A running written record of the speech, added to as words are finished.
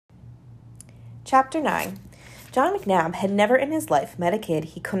Chapter 9. John McNabb had never in his life met a kid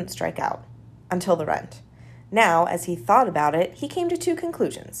he couldn't strike out. Until the rent. Now, as he thought about it, he came to two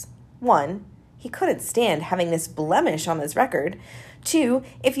conclusions. 1, he couldn't stand having this blemish on his record. 2,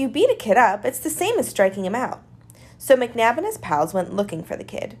 if you beat a kid up, it's the same as striking him out. So McNabb and his pals went looking for the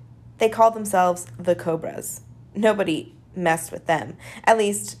kid. They called themselves the Cobras. Nobody messed with them. At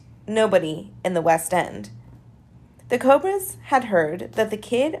least, nobody in the West End. The Cobras had heard that the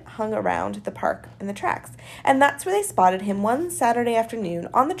kid hung around the park in the tracks, and that's where they spotted him one Saturday afternoon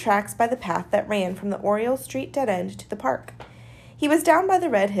on the tracks by the path that ran from the Oriole Street dead end to the park. He was down by the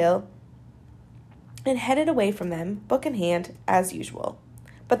Red Hill and headed away from them, book in hand, as usual.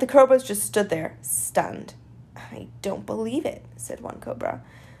 But the Cobras just stood there, stunned. "I don't believe it," said one Cobra.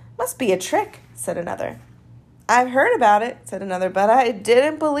 "Must be a trick," said another. "I've heard about it," said another, "but I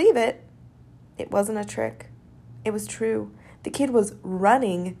didn't believe it." It wasn't a trick. It was true. The kid was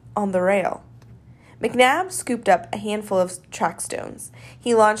running on the rail. McNabb scooped up a handful of track stones.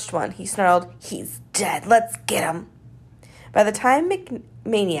 He launched one. He snarled, "He's dead. Let's get him." By the time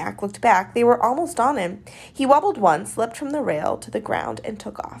Maniac looked back, they were almost on him. He wobbled once, leapt from the rail to the ground, and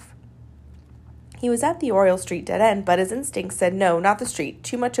took off. He was at the Oriole Street dead end, but his instincts said no, not the street,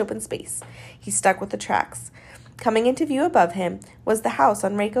 too much open space. He stuck with the tracks. Coming into view above him was the house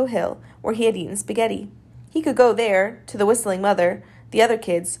on Rako Hill, where he had eaten spaghetti. He could go there, to the whistling mother, the other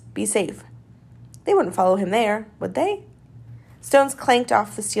kids, be safe. They wouldn't follow him there, would they? Stones clanked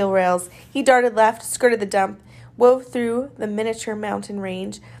off the steel rails. He darted left, skirted the dump, wove through the miniature mountain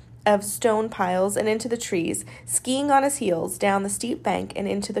range of stone piles and into the trees, skiing on his heels down the steep bank and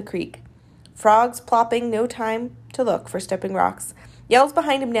into the creek. Frogs plopping, no time to look for stepping rocks. Yells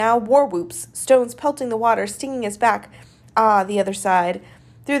behind him now, war whoops, stones pelting the water, stinging his back. The other side,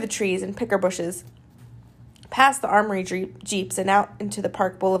 through the trees and picker bushes. Past the armory jeeps and out into the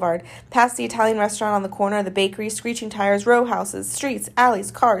park boulevard, past the Italian restaurant on the corner, the bakery, screeching tires, row houses, streets, alleys,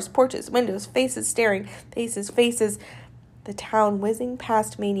 cars, porches, windows, faces staring, faces, the town whizzing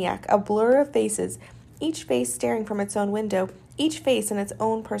past Maniac, a blur of faces, each face staring from its own window, each face in its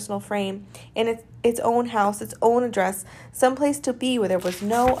own personal frame, in its own house, its own address, some place to be where there was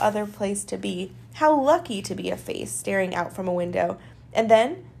no other place to be. How lucky to be a face staring out from a window. And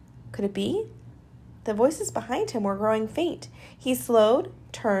then, could it be? The voices behind him were growing faint. He slowed,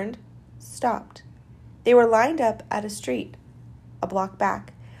 turned, stopped. They were lined up at a street, a block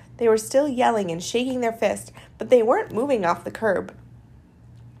back. They were still yelling and shaking their fists, but they weren't moving off the curb.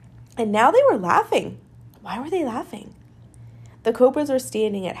 And now they were laughing. Why were they laughing? The Cobras were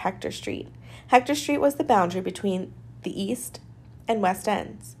standing at Hector Street. Hector Street was the boundary between the East and West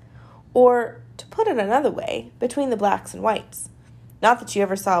Ends. Or, to put it another way, between the blacks and whites. Not that you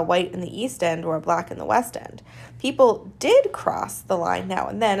ever saw a white in the East End or a black in the West End. People did cross the line now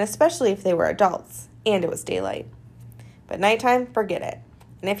and then, especially if they were adults, and it was daylight. But nighttime, forget it.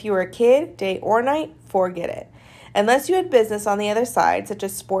 And if you were a kid, day or night, forget it. Unless you had business on the other side, such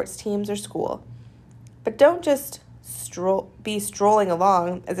as sports teams or school. But don't just be strolling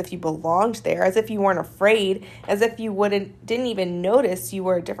along as if you belonged there, as if you weren't afraid, as if you didn't even notice you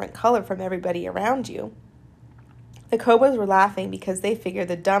were a different color from everybody around you. The Cobras were laughing because they figured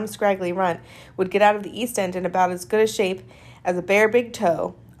the dumb, scraggly runt would get out of the East End in about as good a shape as a bare big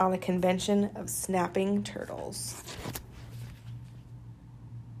toe on a convention of snapping turtles.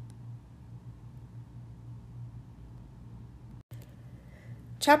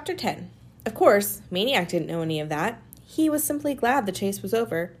 Chapter 10. Of course, Maniac didn't know any of that. He was simply glad the chase was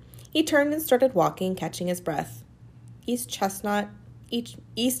over. He turned and started walking, catching his breath. East Chestnut,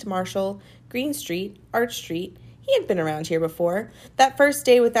 East Marshall, Green Street, Arch Street. He had been around here before. That first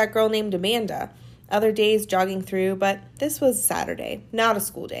day with that girl named Amanda. Other days jogging through, but this was Saturday, not a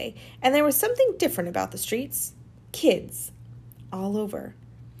school day. And there was something different about the streets. Kids. All over.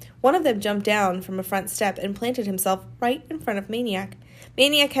 One of them jumped down from a front step and planted himself right in front of Maniac.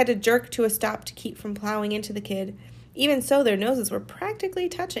 Maniac had to jerk to a stop to keep from plowing into the kid. Even so, their noses were practically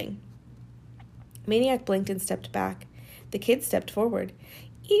touching. Maniac blinked and stepped back. The kid stepped forward.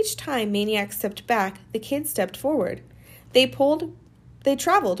 Each time Maniac stepped back, the kid stepped forward. They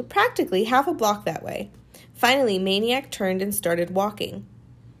traveled practically half a block that way. Finally, Maniac turned and started walking.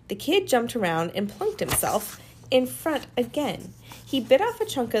 The kid jumped around and plunked himself in front again. He bit off a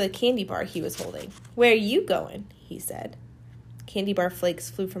chunk of the candy bar he was holding. "Where are you going?" he said. Candy bar flakes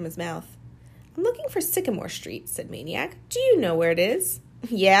flew from his mouth. "I'm looking for Sycamore Street," said Maniac. "Do you know where it is?"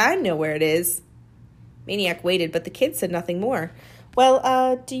 "Yeah, I know where it is." Maniac waited, but the kid said nothing more.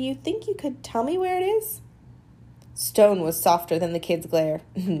 "Well, do you think you could tell me where it is?" Stone was softer than the kid's glare.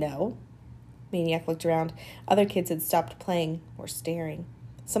 "No." Maniac looked around. Other kids had stopped playing or staring.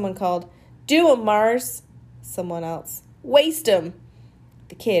 Someone called, Do 'em, Mars. Someone else. Waste 'em.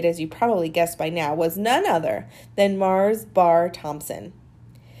 The kid, as you probably guessed by now, was none other than Mars Bar Thompson.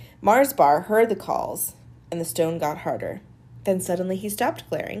 Mars Bar heard the calls, and the stone got harder. Then suddenly he stopped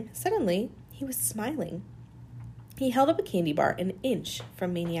glaring. Suddenly he was smiling. He held up a candy bar an inch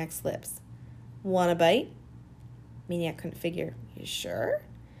from Maniac's lips. Want a bite? Maniac couldn't figure. You sure?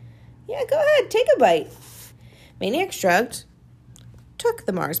 Yeah, go ahead, take a bite. Maniac shrugged, took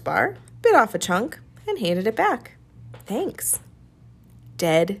the Mars bar, bit off a chunk, and handed it back. Thanks.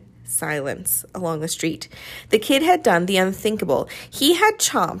 Dead silence along the street. The kid had done the unthinkable. He had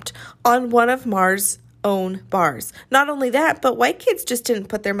chomped on one of Mars' own bars. Not only that, but white kids just didn't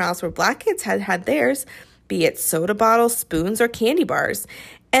put their mouths where black kids had theirs, be it soda bottles, spoons, or candy bars.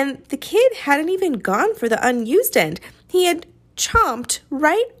 And the kid hadn't even gone for the unused end. He had chomped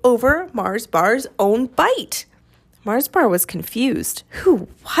right over Mars Bar's own bite. Mars Bar was confused. Who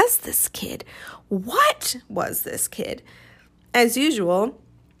was this kid? What was this kid? As usual,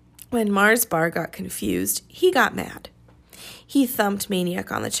 when Mars Bar got confused, he got mad. He thumped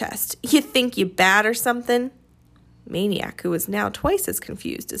Maniac on the chest. You think you bad or something? Maniac, who was now twice as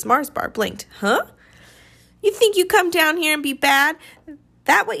confused as Mars Bar, blinked. Huh? You think you come down here and be bad?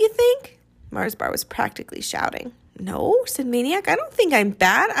 That what you think? Mars Bar was practically shouting. No, said Maniac. I don't think I'm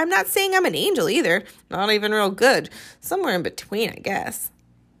bad. I'm not saying I'm an angel either. Not even real good. Somewhere in between, I guess.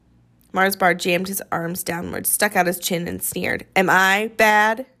 Mars Bar jammed his arms downward, stuck out his chin, and sneered. Am I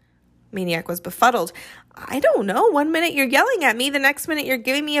bad? Maniac was befuddled. I don't know. 1 minute you're yelling at me, the next minute you're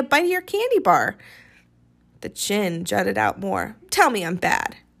giving me a bite of your candy bar. The chin jutted out more. Tell me I'm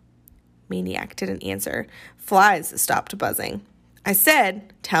bad. Maniac didn't answer. Flies stopped buzzing. I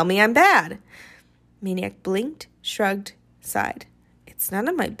said, tell me I'm bad. Maniac blinked, shrugged, sighed. It's none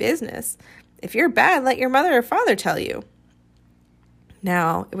of my business. If you're bad, let your mother or father tell you.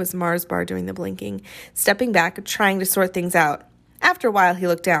 Now it was Mars Bar doing the blinking, stepping back, trying to sort things out. After a while, he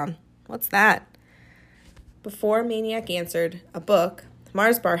looked down. What's that? Before Maniac answered, a book.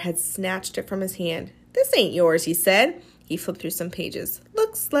 Mars Bar had snatched it from his hand. This ain't yours, he said. He flipped through some pages.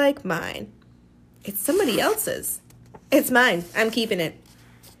 Looks like mine. It's somebody else's. It's mine. I'm keeping it.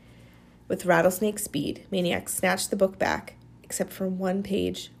 With rattlesnake speed, Maniac snatched the book back, except for one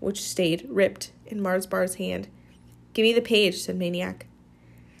page, which stayed ripped in Mars Bar's hand. Give me the page, said Maniac.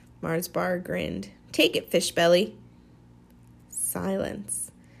 Mars Bar grinned. Take it, Fishbelly.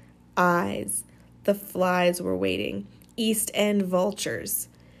 Silence. Eyes. The flies were waiting. East End vultures.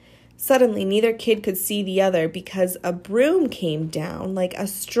 Suddenly, neither kid could see the other because a broom came down like a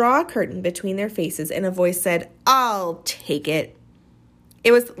straw curtain between their faces, and a voice said, I'll take it.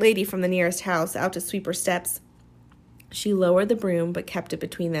 It was the lady from the nearest house, out to sweep her steps. She lowered the broom, but kept it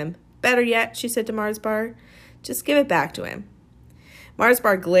between them. Better yet, she said to Mars Bar, just give it back to him. Mars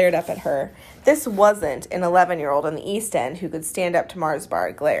Bar glared up at her. This wasn't an 11-year-old in the East End who could stand up to Mars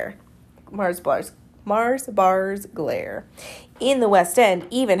Bar's glare. Mars Bar's glare. In the West End,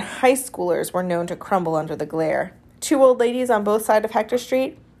 even high schoolers were known to crumble under the glare. Two old ladies on both sides of Hector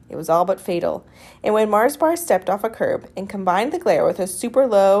Street, it was all but fatal. And when Mars Bar stepped off a curb and combined the glare with a super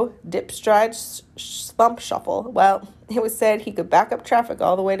low, dip stride slump shuffle, well, it was said he could back up traffic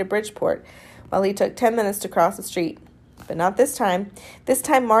all the way to Bridgeport while he took 10 minutes to cross the street. But not this time. This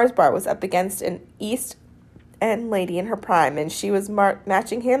time Mars Bar was up against an East End lady in her prime, and she was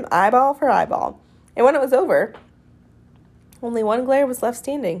matching him eyeball for eyeball. And when it was over, only one glare was left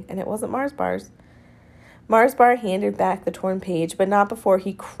standing, and it wasn't Mars Bar's. Mars Bar handed back the torn page, but not before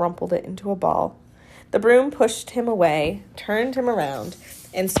he crumpled it into a ball. The broom pushed him away, turned him around,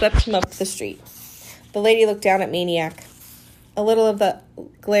 and swept him up the street. The lady looked down at Maniac, a little of the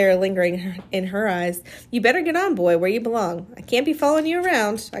glare lingering in her eyes. You better get on, boy, where you belong. I can't be following you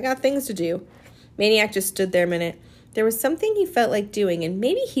around. I got things to do. Maniac just stood there a minute. There was something he felt like doing, and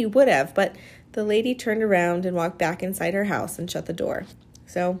maybe he would have, but the lady turned around and walked back inside her house and shut the door.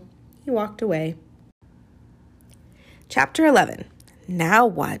 So he walked away. Chapter 11. Now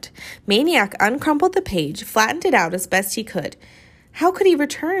what? Maniac uncrumpled the page, flattened it out as best he could. How could he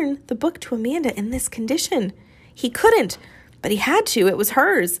return the book to Amanda in this condition? He couldn't, but he had to. It was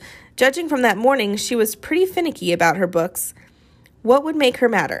hers. Judging from that morning, she was pretty finicky about her books. What would make her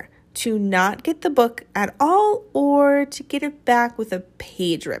matter? To not get the book at all, or to get it back with a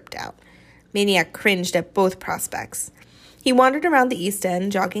page ripped out? Maniac cringed at both prospects. He wandered around the East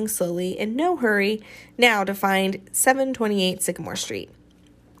End, jogging slowly, in no hurry, now to find 728 Sycamore Street.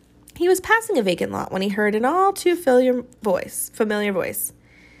 He was passing a vacant lot when he heard an all too familiar voice.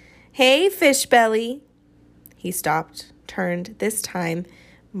 Hey, Fishbelly. He stopped, turned. This time,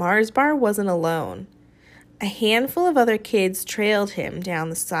 Mars Bar wasn't alone. A handful of other kids trailed him down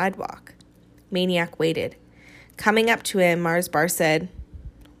the sidewalk. Maniac waited. Coming up to him, Mars Bar said,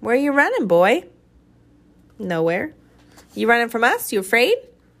 "Where you running, boy?" "Nowhere." "You running from us? You afraid?"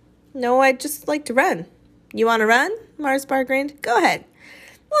 "No, I'd just like to run." "You want to run?" Mars Bar grinned. "Go ahead.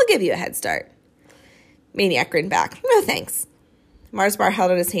 We'll give you a head start." Maniac grinned back. "No, thanks." Mars Bar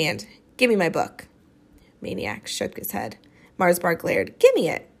held out his hand. "Give me my book." Maniac shook his head. Mars Bar glared. "Give me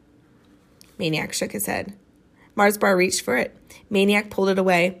it." Maniac shook his head. Mars Bar reached for it. Maniac pulled it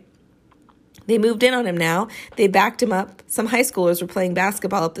away. They moved in on him now. They backed him up. Some high schoolers were playing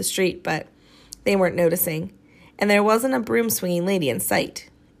basketball up the street, but they weren't noticing. And there wasn't a broom-swinging lady in sight.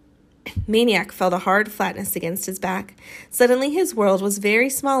 Maniac felt a hard flatness against his back. Suddenly his world was very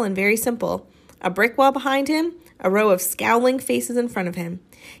small and very simple. A brick wall behind him, a row of scowling faces in front of him.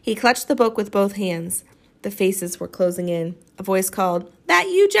 He clutched the book with both hands. The faces were closing in. A voice called, "That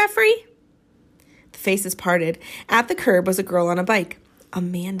you, Jeffrey?" The faces parted. At the curb was a girl on a bike.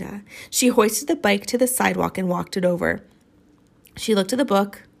 Amanda. She hoisted the bike to the sidewalk and walked it over. She looked at the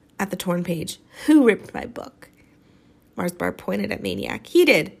book, at the torn page. "Who ripped my book?" Mars Bar pointed at Maniac. "He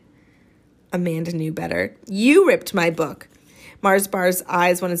did." Amanda knew better. "You ripped my book." Mars Bar's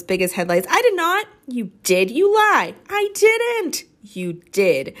eyes went as big as headlights. "I did not." "You did. You lie." "I didn't." "You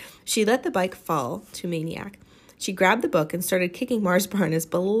did." She let the bike fall to Maniac. She grabbed the book and started kicking Mars Bar in his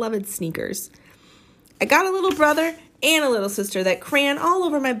beloved sneakers. "I got a little brother and a little sister that crayon all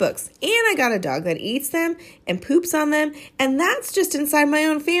over my books. And I got a dog that eats them and poops on them. And that's just inside my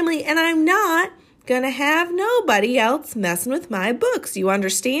own family. And I'm not going to have nobody else messing with my books. You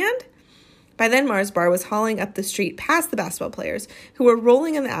understand?" By then, Mars Bar was hauling up the street past the basketball players, who were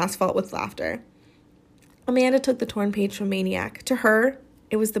rolling on the asphalt with laughter. Amanda took the torn page from Maniac. To her,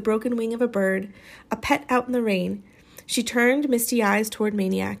 it was the broken wing of a bird, a pet out in the rain. She turned misty eyes toward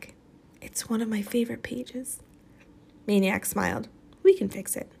Maniac. "It's one of my favorite pages." Maniac smiled. "We can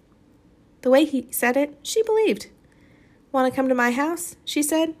fix it." The way he said it, she believed. "Want to come to my house?" she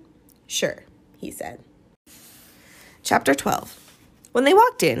said. "Sure," he said. Chapter 12. When they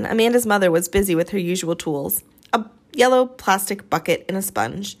walked in, Amanda's mother was busy with her usual tools, a yellow plastic bucket and a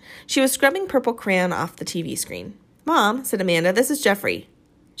sponge. She was scrubbing purple crayon off the TV screen. "Mom," said Amanda, "this is Jeffrey."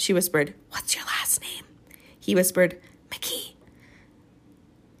 She whispered, "What's your last name?" He whispered, "McGee."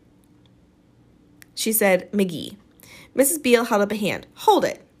 She said, "McGee." Mrs. Beale held up a hand. "Hold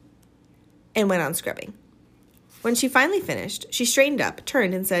it," and went on scrubbing. When she finally finished, she straightened up,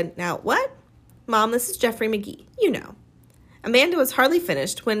 turned, and said, "Now, what?" "Mom, this is Jeffrey McGee. You know." Amanda was hardly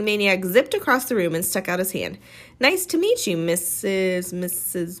finished when Maniac zipped across the room and stuck out his hand. "Nice to meet you,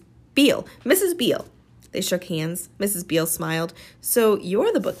 Mrs. Beale. Mrs. Beale." They shook hands. Mrs. Beale smiled. "So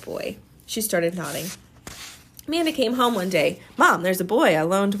you're the book boy." She started nodding. Amanda came home one day. "Mom, there's a boy I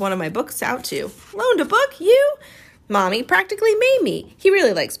loaned one of my books out to." "Loaned a book? You?" "Mommy practically made me. He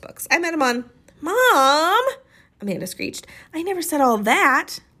really likes books. I met him on—" "Mom!" Amanda screeched. "I never said all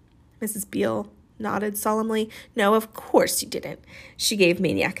that." Mrs. Beale nodded solemnly. "No, of course you didn't." She gave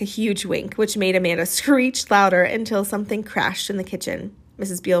Maniac a huge wink, which made Amanda screech louder until something crashed in the kitchen.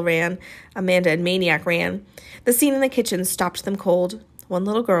 Mrs. Beale ran. Amanda and Maniac ran. The scene in the kitchen stopped them cold. One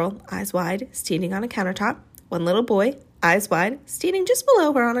little girl, eyes wide, standing on a countertop. One little boy, eyes wide, standing just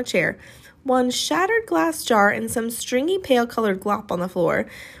below her on a chair. One shattered glass jar and some stringy pale-colored glop on the floor.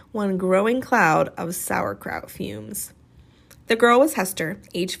 One growing cloud of sauerkraut fumes. The girl was Hester,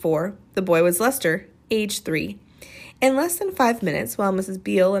 age 4. The boy was Lester, age 3. In less than 5 minutes, while Mrs.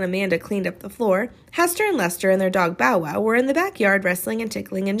 Beale and Amanda cleaned up the floor, Hester and Lester and their dog Bow Wow were in the backyard wrestling and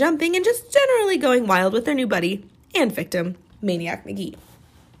tickling and jumping and just generally going wild with their new buddy and victim, Maniac McGee.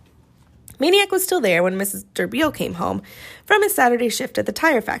 Maniac was still there when Mr. Beale came home from his Saturday shift at the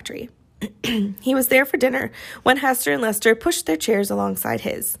tire factory. He was there for dinner when Hester and Lester pushed their chairs alongside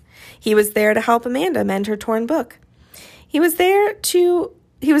his. He was there to help Amanda mend her torn book. He was there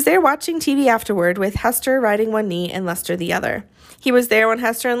watching TV afterward with Hester riding one knee and Lester the other. He was there when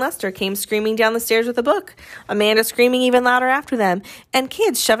Hester and Lester came screaming down the stairs with a book, Amanda screaming even louder after them, and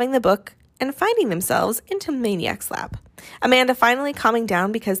kids shoving the book and finding themselves into Maniac's lap. Amanda finally calming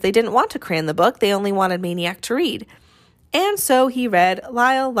down because they didn't want to crayon the book, they only wanted Maniac to read. And so he read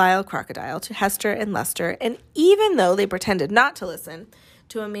Lyle, Lyle, Crocodile to Hester and Lester, and even though they pretended not to listen,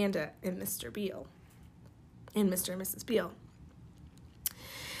 to Amanda and Mr. Beale. And Mr. and Mrs. Beale.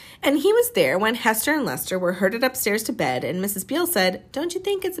 And he was there when Hester and Lester were herded upstairs to bed, and Mrs. Beale said, "Don't you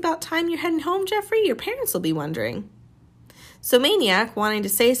think it's about time you're heading home, Jeffrey? Your parents will be wondering." So Maniac, wanting to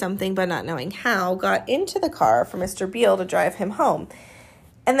say something but not knowing how, got into the car for Mr. Beale to drive him home.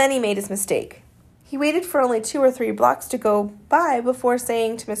 And then he made his mistake. He waited for only 2 or 3 blocks to go by before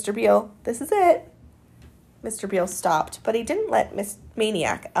saying to Mr. Beale, "This is it." Mr. Beale stopped, but he didn't let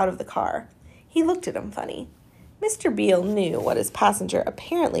Maniac out of the car. He looked at him funny. Mr. Beale knew what his passenger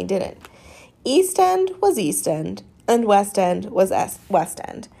apparently didn't. East End was East End, and West End was West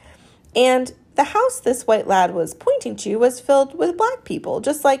End. And the house this white lad was pointing to was filled with black people,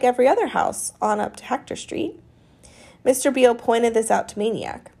 just like every other house on up to Hector Street. Mr. Beale pointed this out to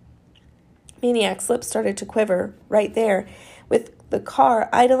Maniac. Maniac's lips started to quiver right there. With the car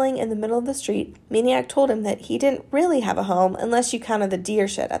idling in the middle of the street, Maniac told him that he didn't really have a home unless you counted the deer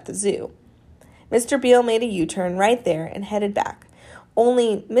shed at the zoo. Mr. Beale made a U-turn right there and headed back.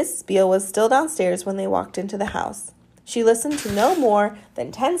 Only Mrs. Beale was still downstairs when they walked into the house. She listened to no more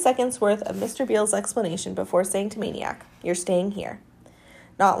than 10 seconds worth of Mr. Beale's explanation before saying to Maniac, "You're staying here."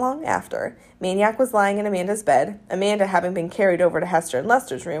 Not long after, Maniac was lying in Amanda's bed, Amanda having been carried over to Hester and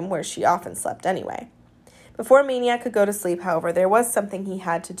Lester's room, where she often slept anyway. Before Maniac could go to sleep, however, there was something he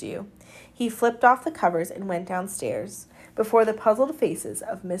had to do. He flipped off the covers and went downstairs. Before the puzzled faces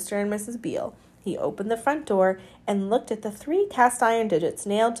of Mr. and Mrs. Beale, he opened the front door and looked at the 3 cast-iron digits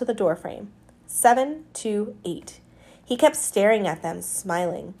nailed to the doorframe. 728. He kept staring at them,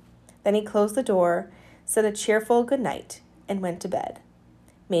 smiling. Then he closed the door, said a cheerful good night, and went to bed.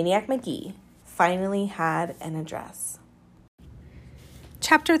 Maniac Magee finally had an address.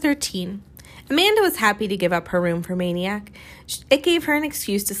 Chapter 13. Amanda was happy to give up her room for Maniac. It gave her an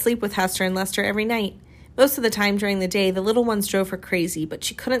excuse to sleep with Hester and Lester every night. Most of the time during the day, the little ones drove her crazy, but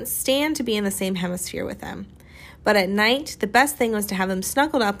she couldn't stand to be in the same hemisphere with them. But at night, the best thing was to have them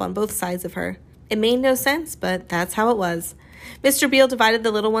snuggled up on both sides of her. It made no sense, but that's how it was. Mr. Beale divided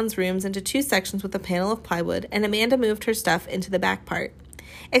the little ones' rooms into 2 sections with a panel of plywood, and Amanda moved her stuff into the back part.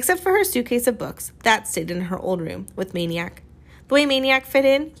 Except for her suitcase of books, that stayed in her old room with Maniac. The way Maniac fit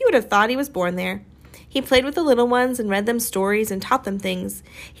in, you would have thought he was born there. He played with the little ones and read them stories and taught them things.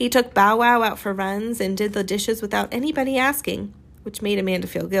 He took Bow Wow out for runs and did the dishes without anybody asking, which made Amanda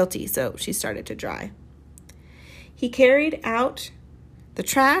feel guilty, so she started to dry. He carried out the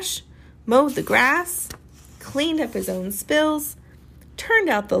trash, mowed the grass, cleaned up his own spills, turned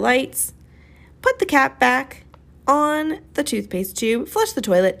out the lights, put the cap back on the toothpaste tube, flushed the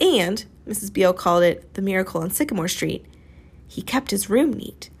toilet, and, Mrs. Beale called it the miracle on Sycamore Street, he kept his room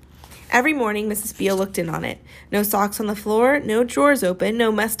neat. Every morning, Mrs. Beale looked in on it. No socks on the floor, no drawers open,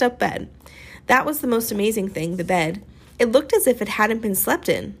 no messed up bed. That was the most amazing thing, the bed. It looked as if it hadn't been slept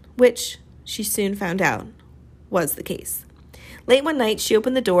in, which, she soon found out, was the case. Late one night, she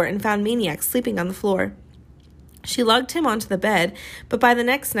opened the door and found Maniac sleeping on the floor. She lugged him onto the bed, but by the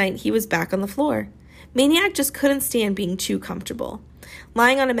next night, he was back on the floor. Maniac just couldn't stand being too comfortable.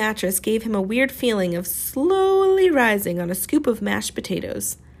 Lying on a mattress gave him a weird feeling of slowly rising on a scoop of mashed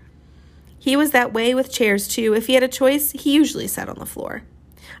potatoes. He was that way with chairs, too. If he had a choice, he usually sat on the floor.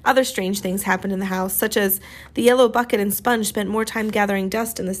 Other strange things happened in the house, such as the yellow bucket and sponge spent more time gathering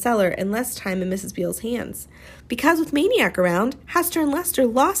dust in the cellar and less time in Mrs. Beale's hands. Because with Maniac around, Hester and Lester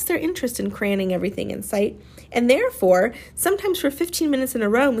lost their interest in craning everything in sight, and therefore, sometimes for 15 minutes in a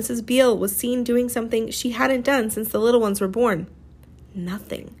row, Mrs. Beale was seen doing something she hadn't done since the little ones were born.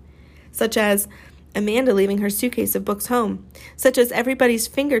 Nothing. Such as Amanda leaving her suitcase of books home, such as everybody's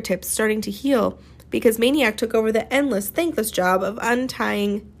fingertips starting to heal because Maniac took over the endless, thankless job of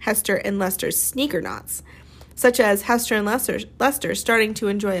untying Hester and Lester's sneaker knots, such as Hester and Lester starting to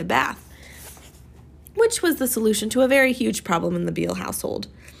enjoy a bath, which was the solution to a very huge problem in the Beale household.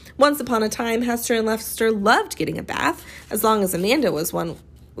 Once upon a time, Hester and Lester loved getting a bath, as long as Amanda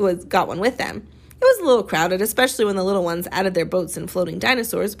got one with them. It was a little crowded, especially when the little ones added their boats and floating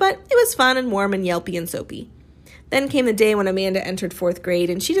dinosaurs, but it was fun and warm and yelpy and soapy. Then came the day when Amanda entered 4th grade,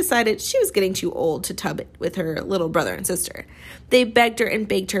 and she decided she was getting too old to tub with her little brother and sister. They begged her and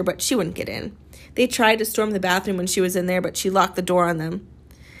begged her, but she wouldn't get in. They tried to storm the bathroom when she was in there, but she locked the door on them.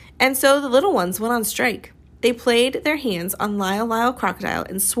 And so the little ones went on strike. They played their hands on Lyle Crocodile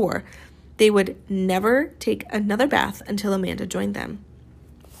and swore they would never take another bath until Amanda joined them.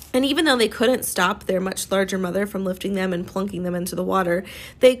 And even though they couldn't stop their much larger mother from lifting them and plunking them into the water,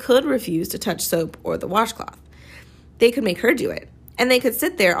 they could refuse to touch soap or the washcloth. They could make her do it. And they could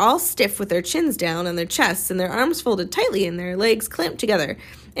sit there all stiff with their chins down on their chests and their arms folded tightly and their legs clamped together.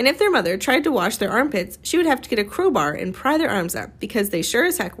 And if their mother tried to wash their armpits, she would have to get a crowbar and pry their arms up because they sure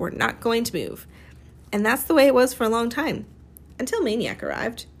as heck were not going to move. And that's the way it was for a long time, until Maniac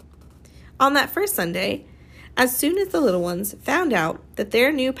arrived. On that first Sunday, as soon as the little ones found out that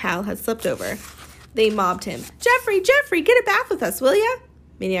their new pal had slept over, they mobbed him. Jeffrey, get a bath with us, will ya?"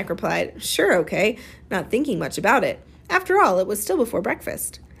 Maniac replied, "Sure, okay," not thinking much about it. After all, it was still before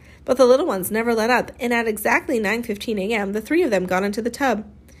breakfast. But the little ones never let up, and at exactly 9:15 a.m., the 3 of them got into the tub.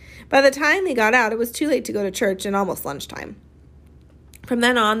 By the time they got out, it was too late to go to church and almost lunchtime. From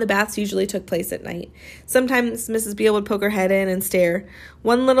then on, the baths usually took place at night. Sometimes Mrs. Beale would poke her head in and stare.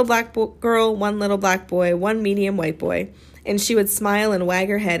 One little black girl, one little black boy, one medium white boy. And she would smile and wag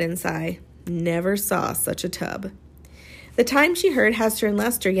her head and sigh. Never saw such a tub. The time she heard Hester and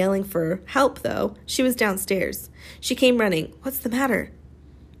Lester yelling for help, though, she was downstairs. She came running. "What's the matter?"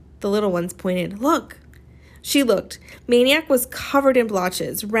 The little ones pointed. "Look." She looked. Maniac was covered in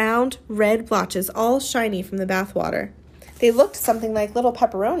blotches, round, red blotches, all shiny from the bath water. They looked something like little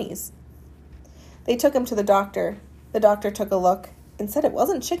pepperonis. They took him to the doctor. The doctor took a look and said it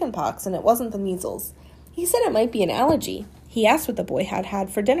wasn't chicken pox and it wasn't the measles. He said it might be an allergy. He asked what the boy had had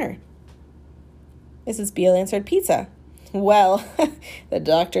for dinner. Mrs. Beale answered, "Pizza." "Well," the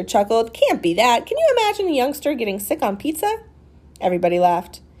doctor chuckled, "can't be that. Can you imagine a youngster getting sick on pizza?" Everybody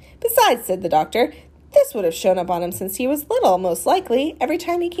laughed. "Besides," said the doctor, "this would have shown up on him since he was little, most likely, every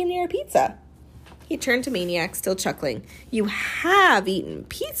time he came near a pizza." He turned to Maniac, still chuckling. "You have eaten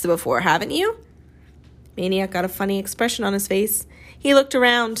pizza before, haven't you?" Maniac got a funny expression on his face. He looked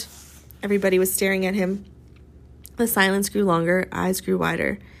around. Everybody was staring at him. The silence grew longer, eyes grew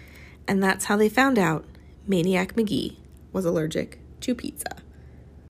wider. And that's how they found out Maniac Magee was allergic to pizza.